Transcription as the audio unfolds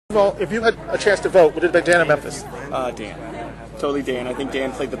Well, if you had a chance to vote, would it have been Dan or Memphis? Dan. Totally Dan. I think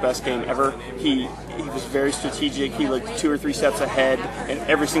Dan played the best game ever. He was very strategic. He looked 2 or 3 steps ahead in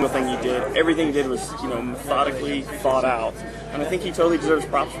every single thing he did. Everything he did was, methodically thought out. And I think he totally deserves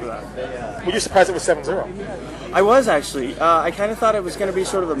props for that. Were you surprised it was 7-0? I was, actually. I kind of thought it was going to be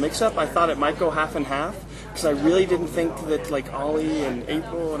sort of a mix-up. I thought it might go half and half because I really didn't think that, Ollie and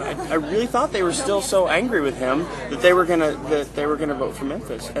April, and I really thought they were still so angry with him that they were gonna vote for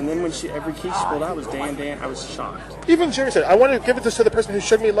Memphis. And then when every key she pulled out was Dan, I was shocked. Even Jerry said, I wanted to give it to the person who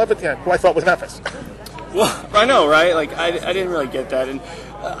showed me love at the end, who I thought was Memphis. Well, I know, right? I didn't really get that. And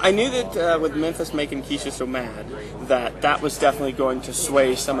I knew that with Memphis making Keisha so mad, that was definitely going to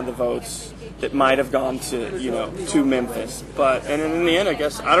sway some of the votes that might have gone to Memphis. But in the end, I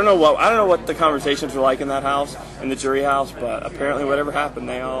guess I don't know what the conversations were like in that house, in the jury house. But apparently, whatever happened,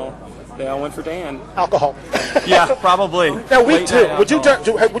 they all went for Dan. Alcohol. Yeah, probably. Now, week 2, would you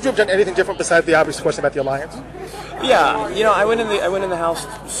have done anything different besides the obvious question about the alliance? Yeah, I went in the house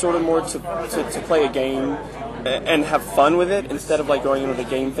sort of more to play a game and have fun with it instead of going in with a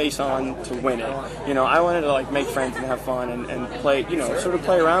game face on to win it. I wanted to make friends and have fun and play, sort of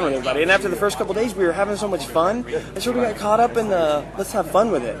play around with everybody. And after the first couple of days, we were having so much fun. I sort of got caught up in the let's have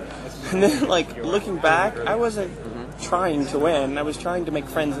fun with it. And then looking back, I wasn't trying to win. I was trying to make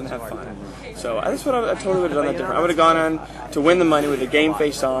friends and have fun. So that's what I totally would have done that different. I would have gone on to win the money with a game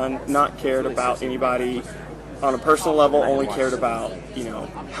face on, not cared about anybody on a personal level, only cared about,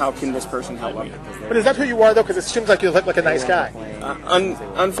 how can this person help me. But is that who you are, though? Because it seems like you look like a nice guy.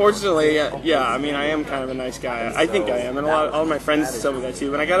 Unfortunately, yeah, I am kind of a nice guy. I think I am, and all of my friends tell me that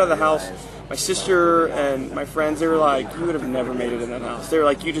too. When I got out of the house, my sister and my friends, they were like, you would have never made it in that house. They were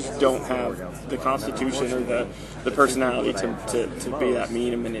like, you just don't have the constitution or the personality to be that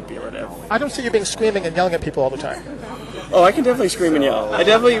mean and manipulative. I don't see you being screaming and yelling at people all the time. Oh, I can definitely scream and yell. I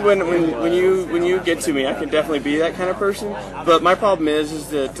definitely, when you get to me, I can definitely be that kind of person. But my problem is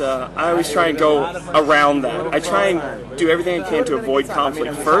that I always try and go around that. I try and do everything I can to avoid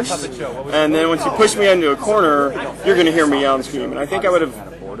conflict first, and then once you push me into a corner, you're going to hear me yell and scream. And I think I would have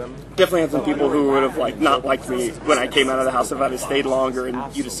definitely had some people who would have not liked me when I came out of the house if I'd have stayed longer,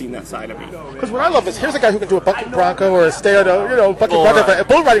 and you'd have seen that side of me. Because what I love is here's a guy who can do a bucket bronco or a stay on a bucket bronco,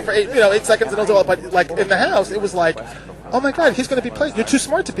 bull riding for 8 seconds, and all. But in the house, it was like, oh my God, he's going to be played. You're too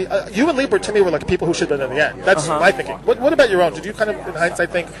smart to be. You and Lieber, to me, were like people who should have been in the end. That's my thinking. What about your own? Did you kind of, in hindsight,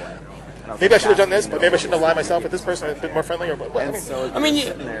 think, maybe I should have done this, but maybe I shouldn't have lied myself with this person and been more friendly? Or what?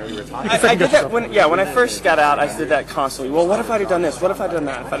 I did that when I first got out. I did that constantly. Well, what if I'd have done this? What if I'd done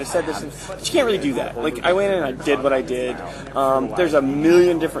that? If I'd have said this? But you can't really do that. I went in and I did what I did. There's a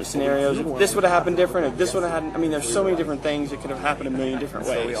million different scenarios. If this would have happened different, if this would have happened, there's so many different things that could have happened a million different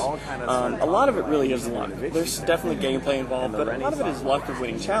ways. A lot of it really is luck. There's definitely gameplay involved, but a lot of it is luck of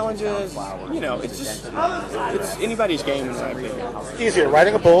winning challenges. It's anybody's game in my opinion. Easier,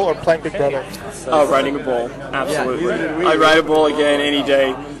 riding a bull or playing Big Brother? Riding a bull, absolutely. I'd ride a bull again any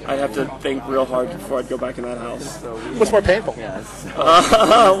day. I'd have to think real hard before I'd go back in that house. What's more painful?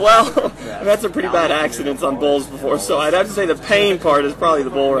 Well, I've had some pretty bad accidents on bulls before, so I'd have to say the pain part is probably the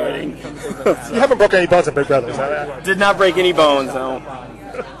bull riding. You haven't broken any bones in Big Brother, is that right? Did not break any bones, no.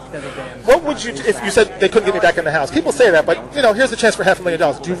 What would you, if you said they couldn't get me back in the house? People say that, but, here's the chance for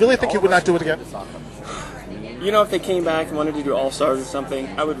 $500,000. Do you really think you would not do it again? If they came back and wanted to do All-Stars or something,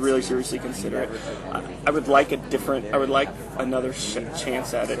 I would really seriously consider it. I would like another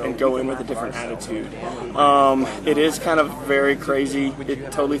chance at it and go in with a different attitude. It is kind of very crazy.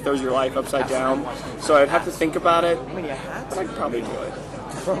 It totally throws your life upside down. So I'd have to think about it, but I'd probably do it.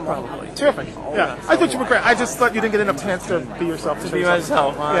 Probably. Terrific. Yeah. I thought you were great. I just thought you didn't get enough chance to be yourself. To be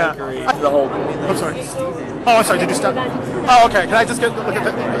myself. I agree. The whole. I'm sorry. Oh, I'm sorry. Did you stop? Oh, okay. Can I just look at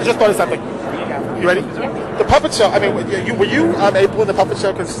that? I just thought of something. You ready? The puppet show. Were you April in the puppet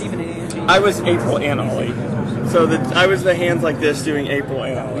show? Because I was April and Ollie. So I was the hands like this doing April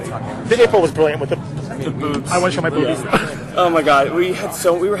and Ollie. The April was brilliant with the boobs. I want to show my boobies. Yeah. Oh my God, we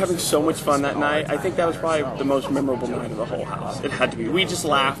were having so much fun that night. I think that was probably the most memorable night of the whole house. It had to be. We just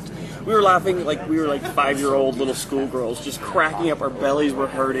laughed. We were laughing like we were 5-year-old little schoolgirls, just cracking up. Our bellies were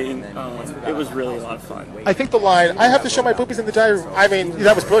hurting. It was really a lot of fun. I think the line, I have to show my boobies in the diary room.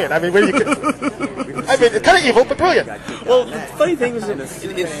 That was brilliant. Where you could... it's kind of evil, but brilliant. Well, the funny thing is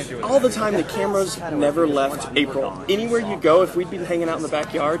that all the time the cameras never left April. Anywhere you go, if we'd been hanging out in the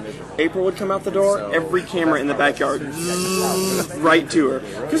backyard, April would come out the door, every camera in the backyard, right to her.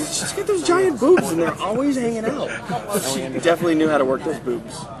 Because she's got those giant boobs and they're always hanging out. She definitely knew how to work those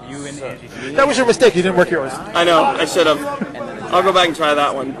boobs. That was your mistake. You didn't work yours. I know. I should have. I'll go back and try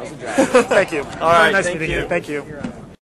that one. Thank you. All right. Nice meeting you. Thank you.